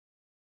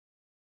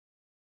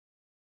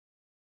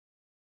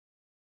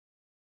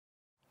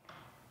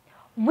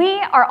We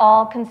are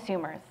all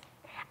consumers,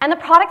 and the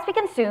products we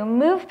consume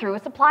move through a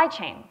supply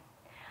chain.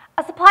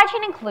 A supply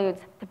chain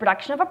includes the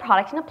production of a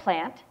product in a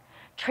plant,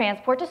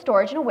 transport to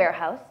storage in a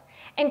warehouse,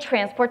 and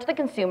transport to the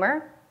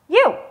consumer,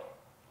 you.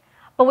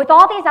 But with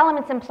all these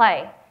elements in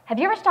play, have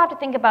you ever stopped to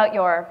think about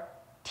your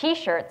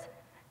t-shirt's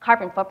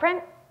carbon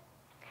footprint?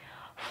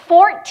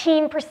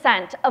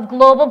 14% of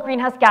global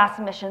greenhouse gas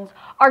emissions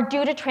are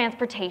due to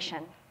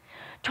transportation,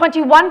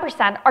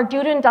 21% are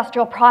due to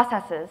industrial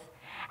processes,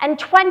 and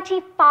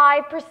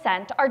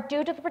 25% are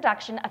due to the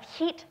production of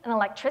heat and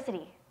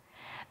electricity.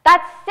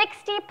 That's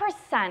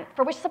 60%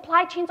 for which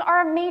supply chains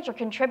are a major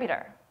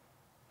contributor.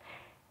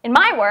 In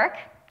my work,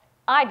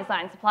 I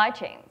design supply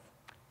chains,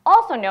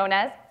 also known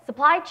as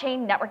supply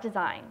chain network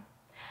design.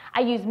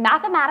 I use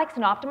mathematics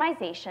and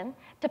optimization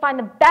to find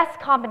the best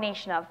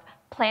combination of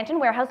plant and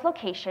warehouse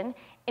location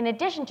in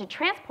addition to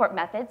transport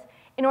methods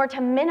in order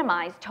to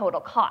minimize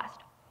total cost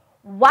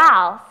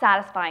while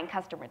satisfying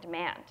customer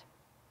demand.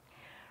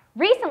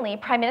 Recently,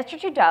 Prime Minister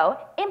Trudeau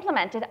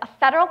implemented a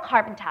federal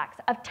carbon tax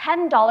of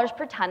 $10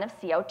 per ton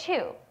of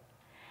CO2.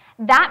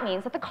 That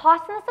means that the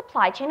costs in the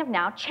supply chain have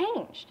now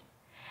changed.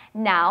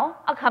 Now,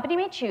 a company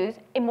may choose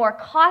a more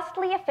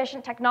costly,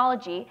 efficient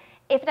technology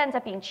if it ends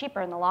up being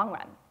cheaper in the long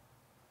run.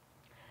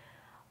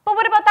 But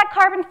what about that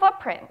carbon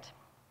footprint?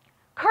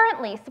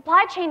 Currently,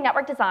 supply chain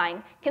network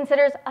design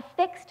considers a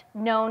fixed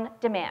known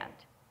demand.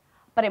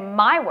 But in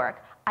my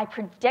work, I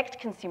predict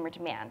consumer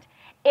demand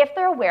if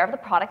they're aware of the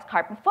product's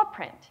carbon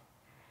footprint.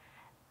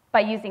 By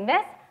using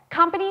this,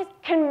 companies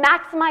can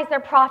maximize their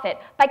profit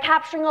by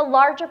capturing a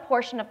larger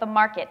portion of the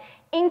market,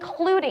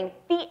 including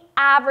the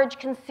average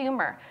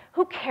consumer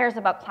who cares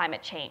about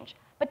climate change,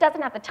 but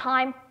doesn't have the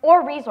time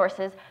or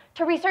resources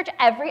to research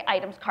every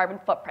item's carbon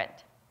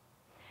footprint.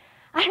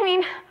 I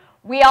mean,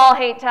 we all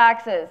hate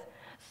taxes.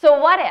 So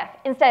what if,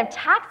 instead of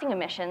taxing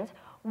emissions,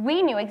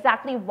 we knew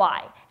exactly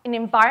why an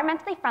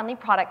environmentally friendly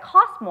product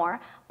costs more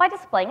by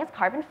displaying its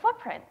carbon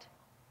footprint?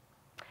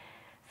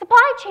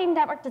 Supply chain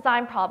network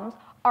design problems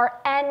are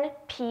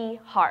NP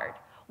hard,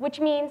 which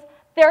means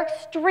they're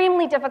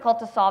extremely difficult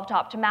to solve to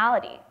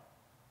optimality.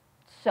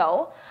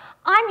 So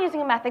I'm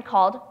using a method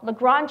called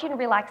Lagrangian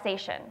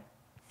relaxation.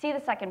 See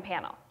the second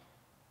panel.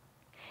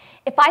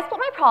 If I split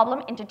my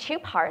problem into two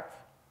parts,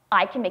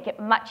 I can make it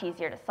much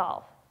easier to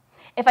solve.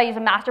 If I use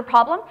a master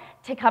problem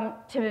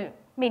to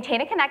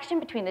maintain a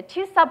connection between the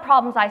two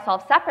sub-problems I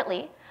solve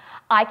separately,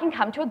 I can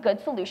come to a good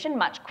solution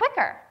much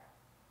quicker.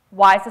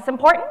 Why is this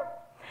important?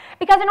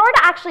 Because in order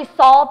to actually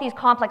solve these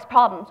complex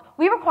problems,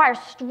 we require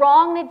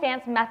strong and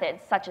advanced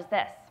methods such as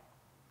this.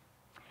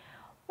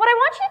 What I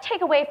want you to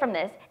take away from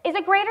this is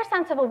a greater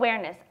sense of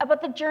awareness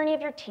about the journey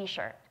of your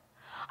t-shirt.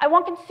 I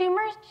want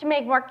consumers to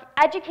make more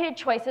educated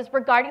choices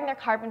regarding their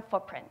carbon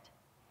footprint.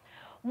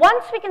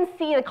 Once we can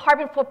see the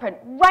carbon footprint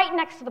right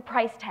next to the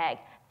price tag,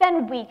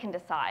 then we can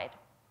decide,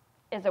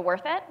 is it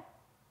worth it?